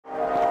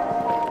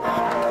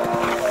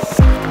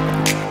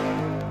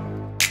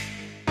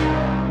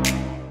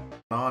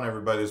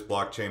everybody, this is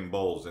Blockchain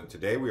Bullz, and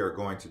today we are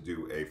going to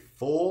do a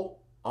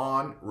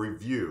full-on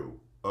review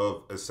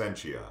of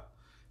Essentia.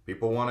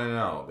 People want to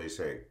know, they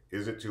say,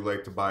 is it too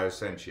late to buy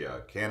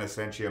Essentia? Can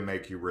Essentia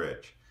make you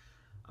rich?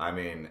 I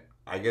mean,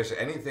 I guess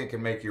anything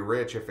can make you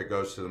rich if it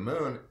goes to the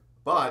moon,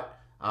 but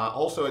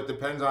also it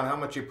depends on how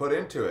much you put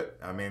into it.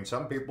 I mean,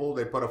 some people,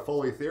 they put a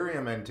full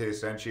Ethereum into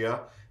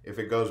Essentia. If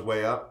it goes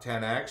way up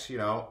 10x,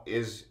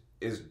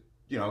 is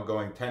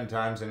going 10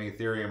 times an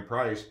Ethereum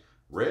price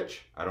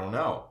rich? I don't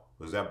know.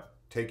 Does that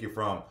take you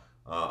from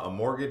a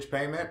mortgage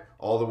payment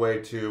all the way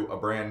to a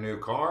brand new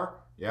car?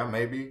 Yeah,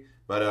 maybe.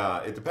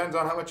 But it depends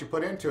on how much you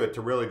put into it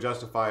to really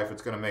justify if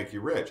it's going to make you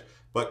rich.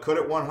 But could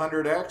it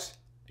 100x?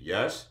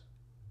 Yes.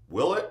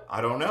 Will it? I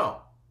don't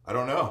know. I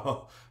don't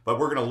know. But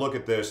we're going to look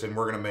at this and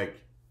we're going to make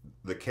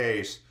the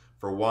case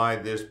for why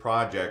this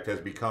project has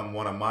become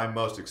one of my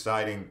most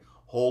exciting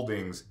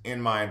holdings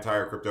in my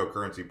entire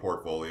cryptocurrency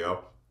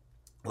portfolio.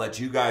 Let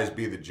you guys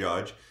be the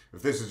judge.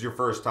 If this is your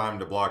first time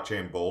to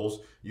Blockchain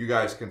Bullz, you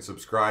guys can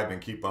subscribe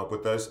and keep up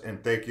with us.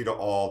 And thank you to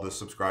all the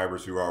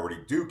subscribers who already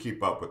do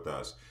keep up with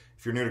us.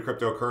 If you're new to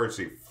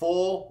cryptocurrency,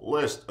 full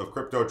list of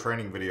crypto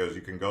training videos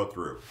you can go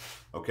through.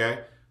 Okay?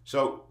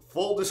 So,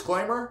 full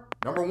disclaimer,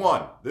 number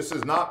one, this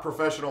is not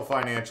professional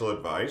financial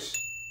advice.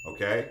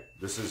 Okay?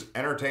 This is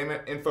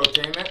entertainment,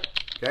 infotainment.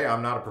 Okay?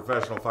 I'm not a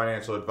professional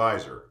financial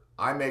advisor.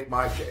 I make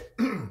my case.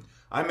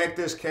 I make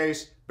this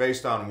case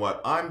based on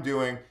what I'm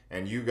doing,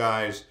 and you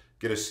guys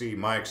get to see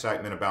my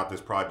excitement about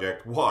this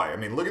project. Why? I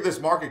mean, look at this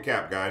market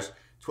cap, guys,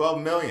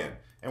 12 million.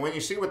 And when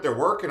you see what they're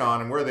working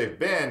on and where they've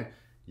been,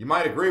 you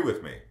might agree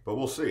with me, but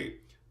we'll see.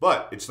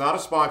 But it's not a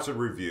sponsored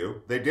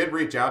review. They did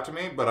reach out to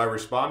me, but I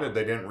responded.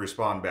 They didn't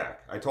respond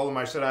back. I told them,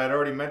 I said I had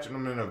already mentioned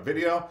them in a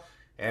video,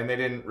 and they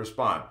didn't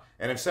respond.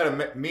 And instead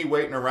of me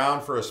waiting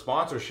around for a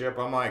sponsorship,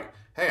 I'm like,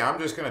 hey, I'm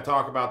just going to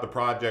talk about the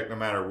project no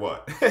matter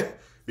what.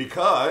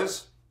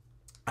 Because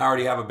I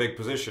already have a big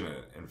position in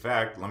it. In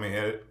fact, let me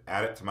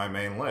add it to my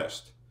main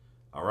list.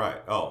 All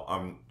right. Oh,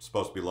 I'm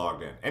supposed to be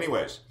logged in.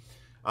 Anyways,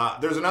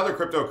 there's another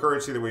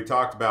cryptocurrency that we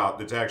talked about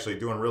that's actually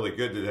doing really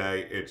good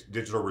today. It's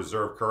digital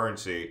reserve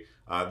currency.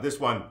 This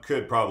one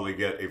could probably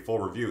get a full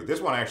review.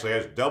 This one actually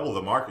has double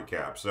the market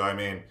cap. So, I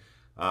mean,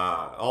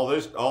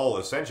 all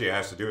Essentia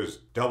has to do is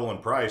double in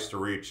price to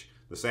reach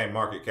the same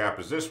market cap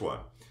as this one.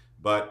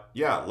 But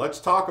yeah, let's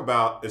talk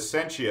about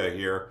Essentia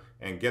here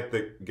and get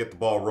the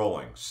ball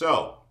rolling.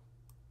 So,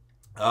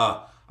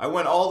 I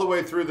went all the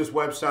way through this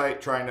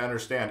website trying to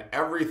understand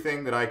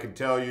everything that I could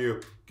tell you,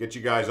 get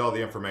you guys all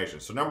the information.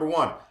 So number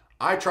one,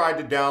 I tried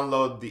to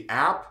download the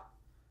app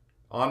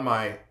on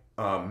my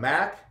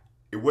Mac.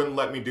 It wouldn't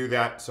let me do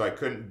that, so I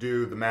couldn't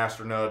do the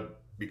masternode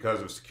because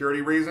of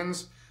security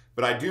reasons.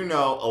 But I do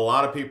know a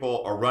lot of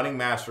people are running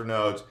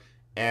masternodes,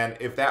 and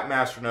if that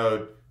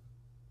masternode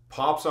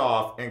pops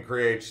off and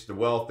creates the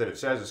wealth that it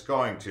says it's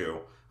going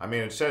to, I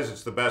mean, it says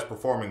it's the best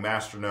performing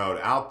masternode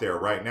out there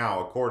right now,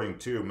 according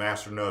to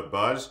Masternode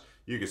Buzz.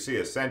 You can see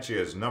Essentia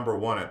is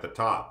 #1 at the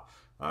top.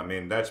 I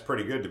mean, that's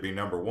pretty good to be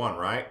 #1,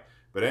 right?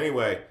 But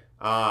anyway,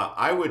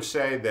 I would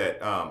say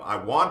that I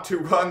want to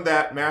run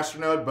that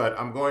masternode, but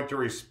I'm going to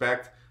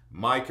respect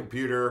my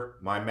computer,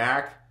 my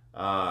Mac,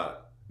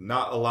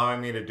 not allowing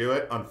me to do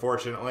it,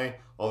 unfortunately,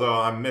 although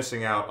I'm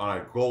missing out on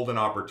a golden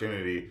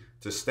opportunity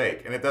to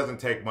stake. And it doesn't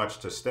take much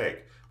to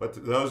stake.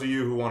 But those of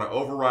you who want to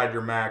override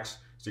your Mac's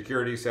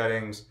security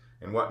settings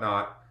and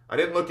whatnot, I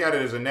didn't look at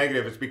it as a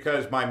negative. It's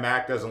because my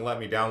Mac doesn't let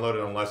me download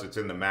it unless it's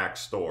in the Mac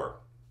store.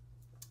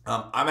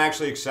 I'm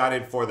actually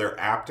excited for their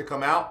app to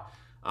come out,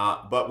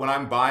 but when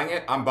I'm buying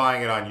it on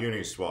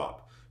Uniswap.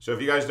 So if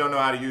you guys don't know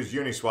how to use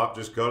Uniswap,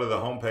 just go to the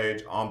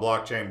homepage on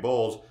Blockchain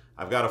Bullz.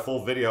 I've got a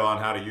full video on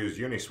how to use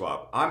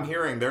Uniswap. I'm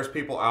hearing there's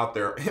people out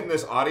there in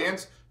this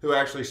audience who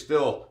actually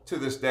still, to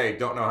this day,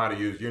 don't know how to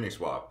use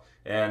Uniswap.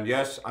 And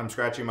yes, I'm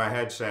scratching my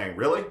head saying,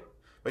 really?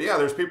 But yeah,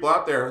 there's people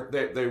out there,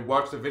 they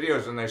watch the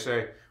videos and they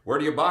say, where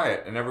do you buy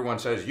it? And everyone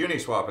says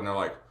Uniswap, and they're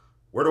like,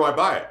 where do I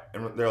buy it?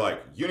 And they're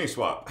like,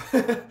 Uniswap.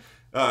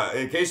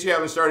 In case you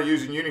haven't started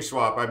using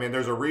Uniswap, I mean,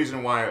 there's a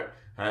reason why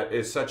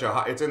it's such a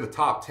high, it's in the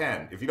top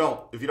 10. If you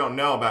don't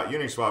know about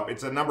Uniswap,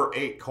 it's a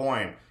 #8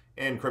 coin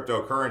in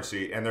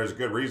cryptocurrency, and there's a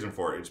good reason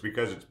for it. It's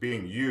because it's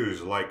being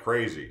used like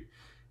crazy.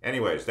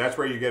 Anyways, that's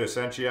where you get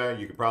Essentia.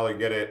 You could probably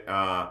get it,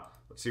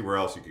 let's see where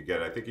else you could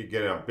get it. I think you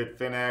get it on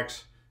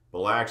Bitfinex,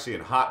 Bilaxi,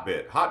 and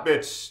Hotbit.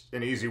 Hotbit's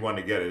an easy one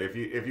to get it.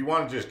 If you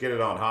want to just get it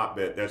on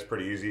Hotbit, that's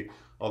pretty easy.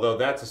 Although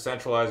that's a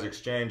centralized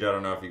exchange, I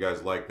don't know if you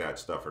guys like that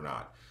stuff or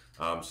not.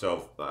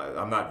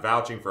 I'm not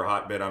vouching for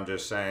Hotbit. I'm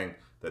just saying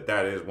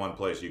that is one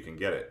place you can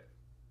get it.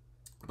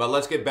 But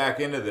let's get back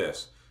into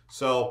this.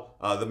 So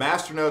the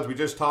master nodes, we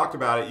just talked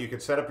about it. You can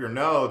set up your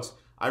nodes.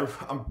 I'm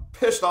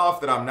pissed off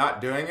that I'm not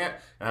doing it,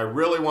 and I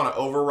really want to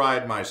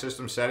override my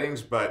system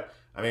settings. But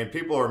I mean,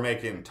 people are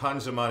making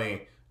tons of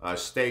money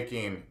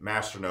staking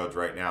masternodes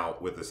right now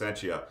with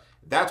Essentia.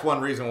 That's one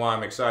reason why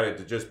I'm excited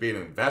to just be an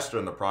investor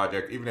in the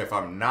project, even if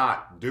I'm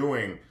not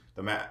doing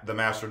the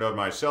masternode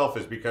myself,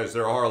 is because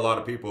there are a lot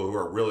of people who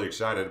are really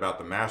excited about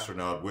the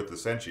masternode with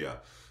Essentia.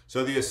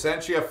 So the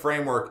Essentia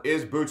framework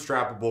is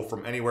bootstrappable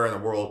from anywhere in the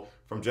world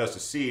from just a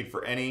seed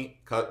for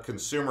any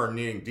consumer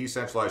needing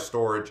decentralized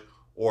storage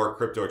or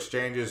crypto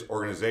exchanges,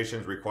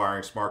 organizations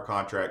requiring smart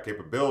contract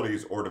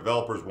capabilities, or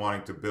developers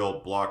wanting to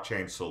build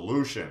blockchain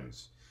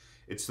solutions.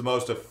 It's the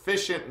most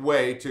efficient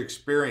way to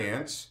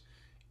experience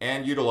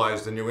and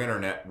utilize the new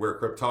internet where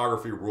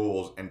cryptography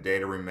rules and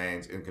data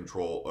remains in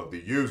control of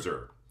the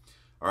user.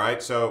 All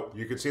right, so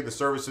you can see the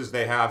services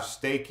they have: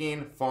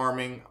 staking,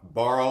 farming,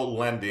 borrow,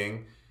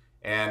 lending,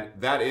 and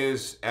that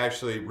is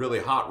actually really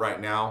hot right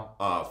now.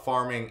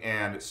 Farming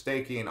and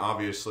staking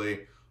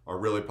obviously are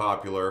really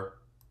popular.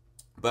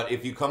 But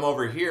if you come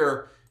over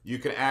here, you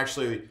can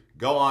actually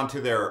go on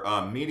to their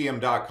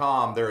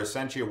medium.com, their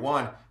Essentia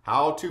One,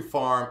 how to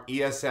farm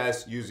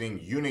ESS using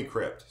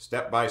Unicrypt,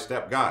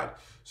 step-by-step guide.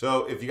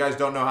 So if you guys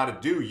don't know how to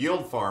do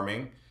yield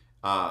farming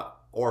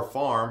or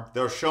farm,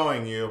 they're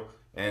showing you.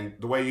 And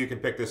the way you can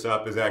pick this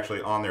up is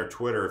actually on their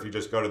Twitter. If you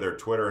just go to their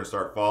Twitter and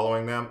start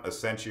following them,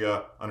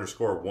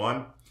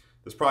 Essentia_1.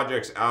 This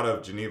project's out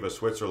of Geneva,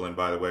 Switzerland,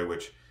 by the way,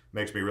 which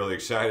makes me really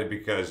excited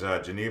because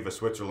Geneva,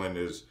 Switzerland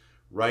is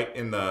right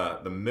in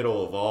the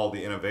middle of all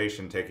the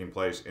innovation taking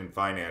place in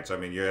finance. I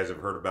mean, you guys have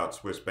heard about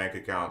Swiss bank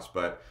accounts,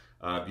 but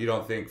you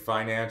don't think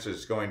finance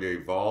is going to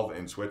evolve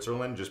in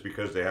Switzerland just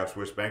because they have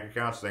Swiss bank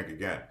accounts? Think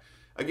again.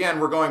 Again,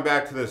 we're going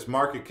back to this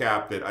market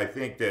cap that I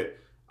think that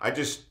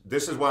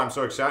this is why I'm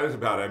so excited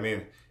about it. I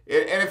mean,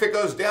 and if it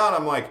goes down,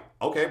 I'm like,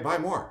 okay, buy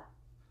more.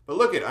 But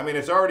look at, I mean,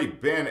 it's already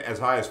been as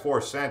high as 4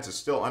 cents. It's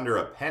still under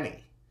a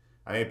penny.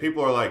 I mean,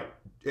 people are like,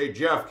 hey,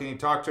 Jeff, can you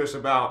talk to us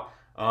about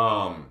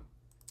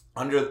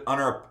under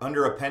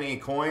a penny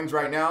coins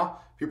right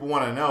now? People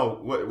want to know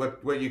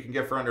what you can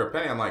get for under a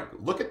penny. I'm like,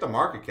 look at the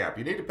market cap.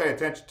 You need to pay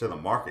attention to the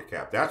market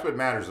cap. That's what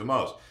matters the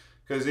most.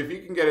 Because if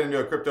you can get into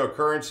a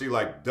cryptocurrency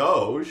like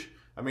Doge,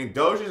 I mean,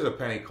 Doge is a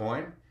penny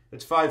coin.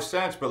 It's 5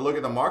 cents, but look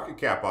at the market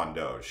cap on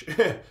Doge.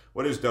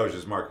 What is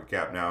Doge's market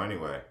cap now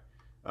anyway?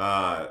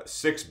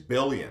 6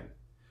 billion.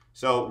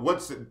 So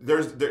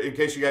in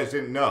case you guys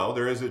didn't know,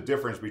 there is a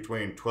difference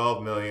between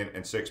 12 million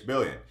and 6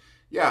 billion.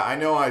 Yeah, I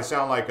know I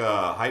sound like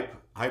a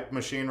hype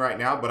machine right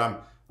now,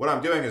 but what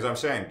I'm doing is I'm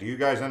saying, do you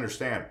guys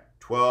understand?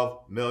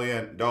 $12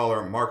 million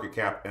market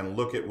cap, and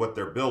look at what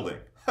they're building.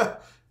 And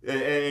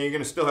you're going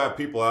to still have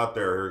people out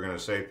there who are going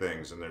to say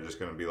things, and they're just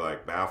going to be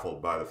like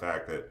baffled by the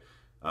fact that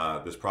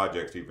this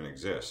project even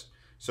exists.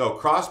 So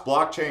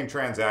cross-blockchain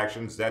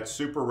transactions, that's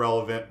super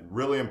relevant,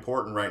 really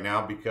important right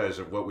now because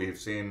of what we've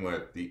seen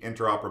with the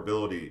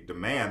interoperability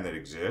demand that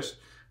exists.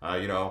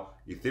 You know,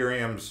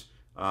 Ethereum's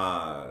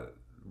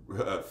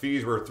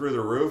fees were through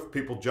the roof.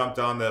 People jumped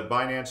on the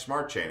Binance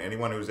Smart Chain.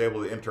 Anyone who was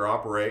able to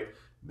interoperate,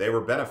 they were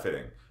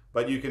benefiting.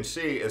 But you can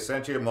see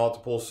Essentia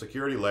multiple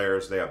security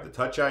layers. They have the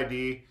Touch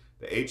ID,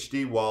 the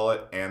HD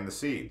wallet, and the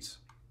seeds.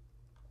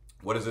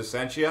 What is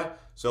Essentia?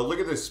 So look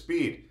at the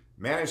speed.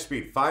 Manage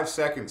speed, 5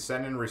 seconds,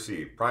 send and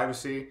receive.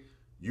 Privacy,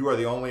 you are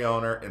the only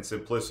owner, and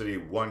simplicity,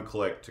 1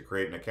 click to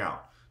create an account.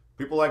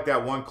 People like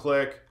that 1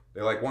 click.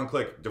 They like 1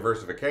 click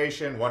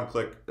diversification, 1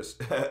 click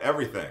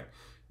everything.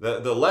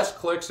 The less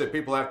clicks that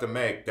people have to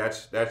make,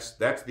 that's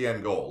the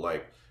end goal.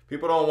 Like,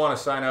 people don't want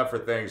to sign up for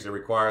things that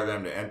require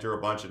them to enter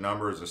a bunch of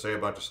numbers and say a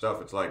bunch of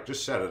stuff. It's like,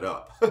 just set it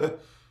up.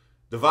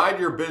 Divide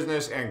your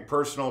business and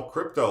personal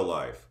crypto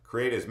life.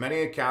 Create as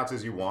many accounts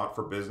as you want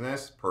for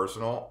business,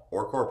 personal,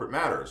 or corporate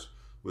matters.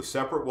 With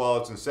separate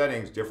wallets and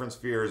settings, different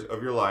spheres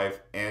of your life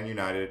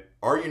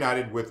are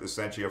united with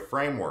Essentia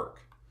framework.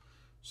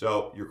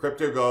 So your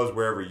crypto goes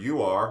wherever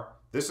you are.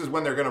 This is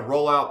when they're going to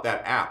roll out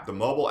that app. The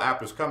mobile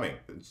app is coming.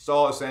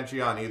 Install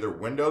Essentia on either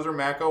Windows or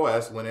Mac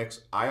OS, Linux,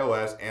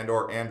 iOS, and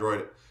or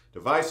Android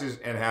devices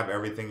and have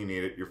everything you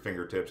need at your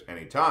fingertips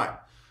anytime.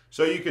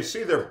 So you can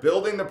see they're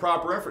building the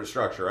proper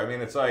infrastructure. I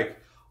mean, it's like,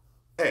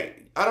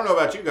 hey, I don't know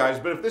about you guys,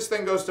 but if this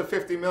thing goes to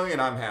 50 million,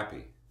 I'm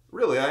happy.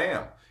 Really, I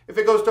am. If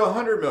it goes to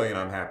 100 million,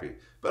 I'm happy.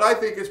 But I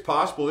think it's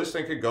possible this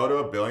thing could go to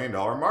 $1 billion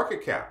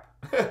market cap.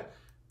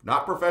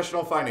 Not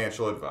professional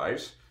financial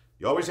advice.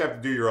 You always have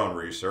to do your own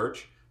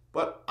research.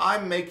 But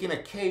I'm making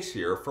a case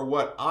here for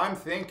what I'm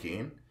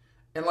thinking.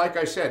 And like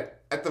I said,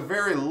 at the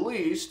very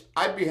least,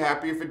 I'd be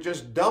happy if it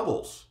just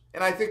doubles.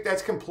 And I think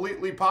that's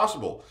completely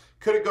possible.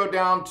 Could it go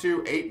down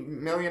to $8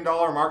 million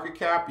market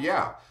cap?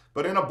 Yeah.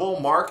 But in a bull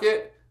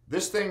market,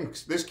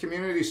 this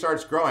community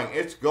starts growing.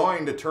 It's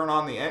going to turn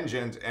on the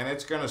engines and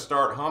it's going to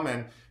start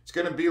humming. It's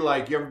going to be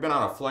like, you ever been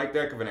on a flight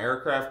deck of an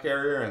aircraft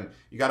carrier and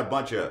you got a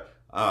bunch of,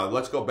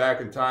 let's go back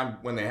in time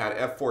when they had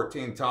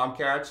F-14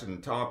 Tomcats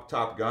and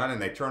Top Gun,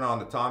 and they turn on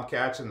the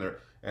Tomcats and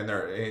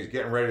he's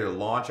getting ready to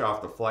launch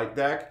off the flight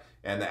deck,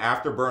 and the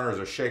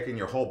afterburners are shaking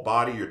your whole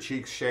body, your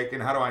cheeks shaking.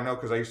 How do I know?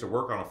 Because I used to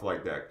work on a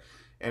flight deck.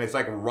 And it's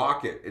like a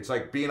rocket. It's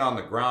like being on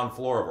the ground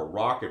floor of a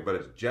rocket, but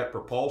it's jet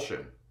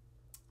propulsion.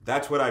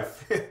 That's what I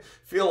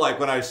feel like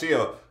when I see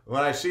a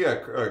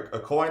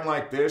coin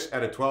like this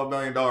at a $12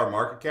 million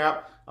market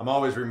cap. I'm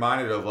always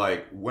reminded of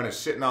like when it's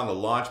sitting on the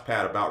launch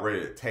pad about ready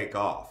to take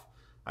off.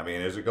 I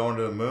mean, is it going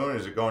to the moon?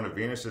 Is it going to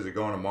Venus? Is it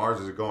going to Mars?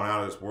 Is it going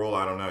out of this world?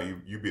 I don't know.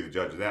 You be the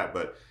judge of that.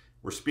 But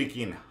We're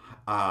speaking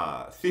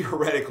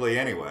theoretically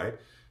anyway.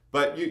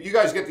 But you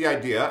guys get the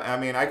idea. I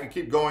mean, I could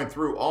keep going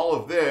through all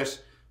of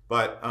this,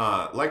 but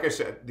like I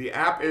said, the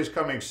app is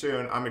coming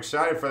soon. I'm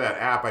excited for that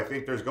app. I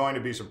think there's going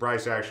to be some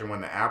price action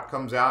when the app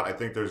comes out. I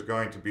think there's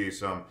going to be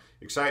some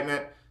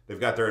excitement. They've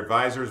got their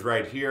advisors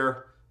right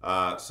here.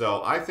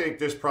 So I think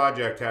this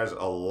project has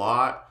a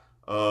lot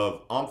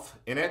of oomph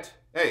in it.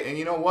 Hey, and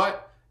you know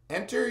what?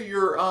 Enter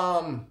your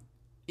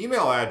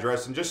email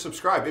address and just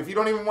subscribe. If you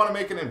don't even want to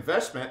make an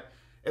investment,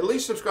 at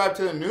least subscribe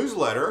to the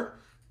newsletter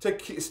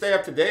to stay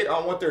up to date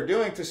on what they're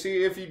doing, to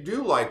see if you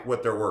do like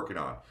what they're working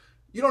on.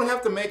 You don't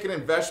have to make an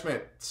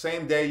investment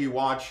same day you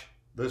watch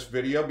this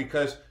video,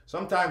 because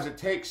sometimes it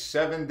takes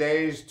 7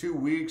 days, 2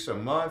 weeks, a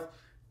month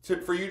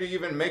for you to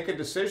even make a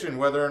decision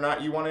whether or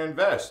not you want to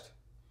invest.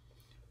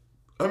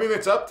 I mean,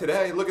 it's up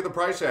today. Look at the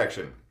price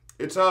action.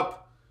 It's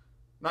up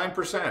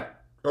 9%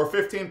 or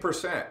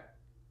 15%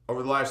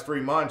 over the last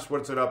 3 months.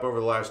 What's it up over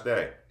the last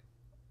day?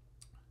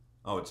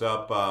 Oh, it's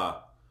up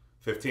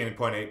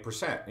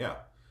 15.8%, yeah.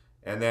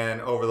 And then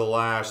over the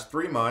last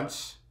 3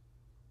 months,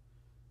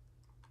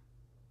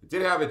 it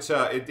did have its,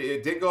 it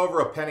did go over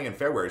a penny in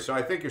February. So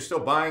I think you're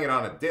still buying it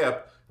on a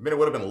dip. I mean, it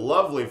would have been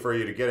lovely for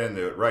you to get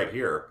into it right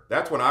here.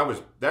 That's when I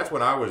was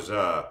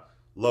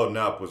loading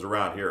up, was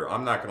around here.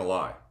 I'm not gonna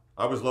lie.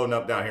 I was loading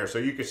up down here. So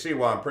you can see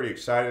why I'm pretty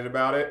excited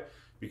about it,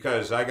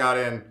 because I got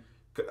in.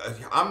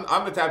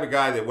 I'm the type of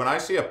guy that when I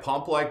see a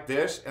pump like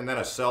this and then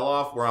a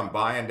sell-off where I'm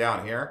buying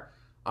down here,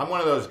 I'm one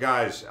of those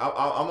guys.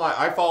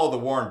 I follow the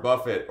Warren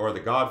Buffett or the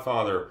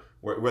Godfather,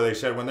 where they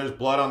said, when there's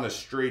blood on the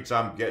streets,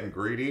 I'm getting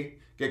greedy.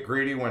 Get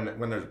greedy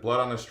when there's blood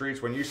on the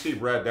streets. When you see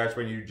red, that's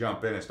when you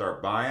jump in and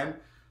start buying.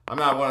 I'm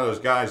not one of those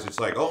guys that's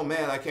like, oh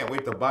man, I can't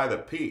wait to buy the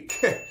peak.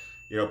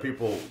 You know,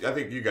 people, I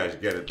think you guys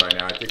get it by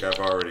now. I think I've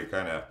already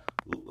kind of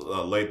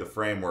laid the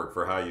framework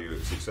for how you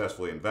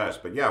successfully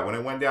invest. But yeah, when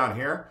it went down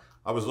here,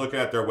 I was looking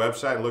at their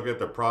website and looking at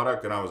their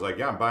product, and I was like,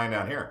 yeah, I'm buying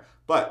down here.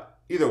 But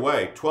either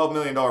way, $12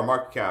 million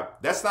market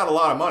cap, that's not a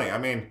lot of money. I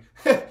mean,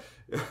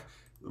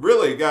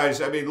 really,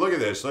 guys, I mean, look at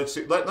this. Let's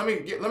see. Let me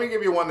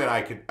give you one that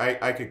I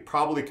could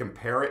probably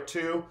compare it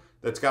to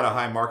that's got a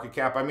high market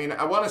cap. I mean,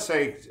 I want to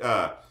say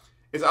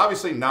it's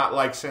obviously not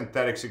like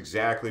synthetics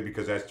exactly,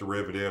 because that's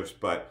derivatives,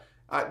 but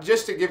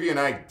just to give you an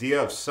idea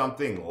of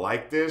something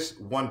like this,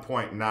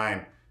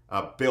 $1.9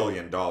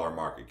 billion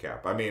market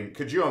cap. I mean,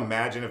 could you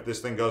imagine if this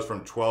thing goes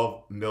from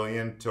 12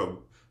 million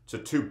to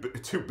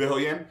 2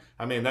 billion?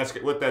 I mean, that's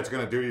what that's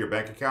going to do to your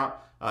bank account.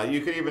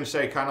 You could even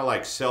say kind of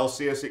like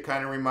Celsius, it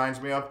kind of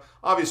reminds me of.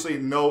 Obviously,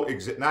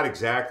 not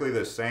exactly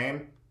the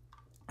same.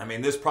 I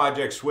mean, this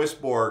project,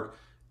 Swissborg,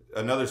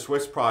 another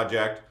Swiss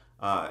project,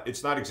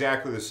 it's not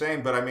exactly the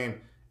same, but I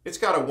mean, it's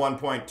got a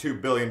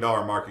 $1.2 billion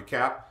market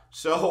cap.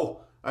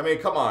 So, I mean,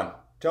 come on.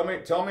 Tell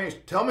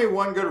me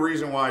one good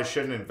reason why I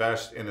shouldn't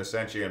invest in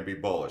Essentia and be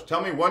bullish.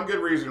 Tell me one good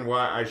reason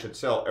why I should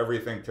sell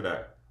everything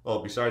today. Well,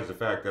 besides the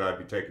fact that I'd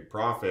be taking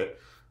profit,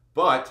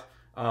 but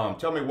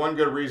tell me one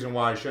good reason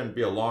why I shouldn't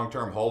be a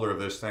long-term holder of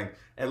this thing,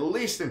 at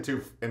least until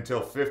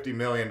 $50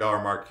 million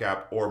market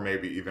cap, or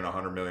maybe even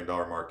 $100 million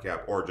market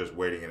cap, or just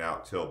waiting it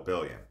out till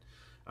billion.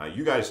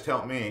 You guys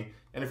tell me,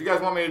 and if you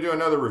guys want me to do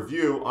another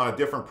review on a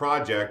different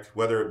project,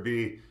 whether it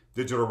be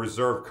digital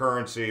reserve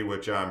currency,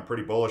 which I'm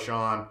pretty bullish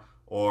on,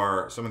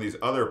 or some of these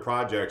other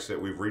projects that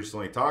we've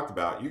recently talked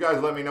about, you guys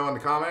let me know in the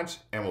comments,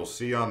 and we'll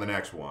see you on the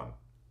next one.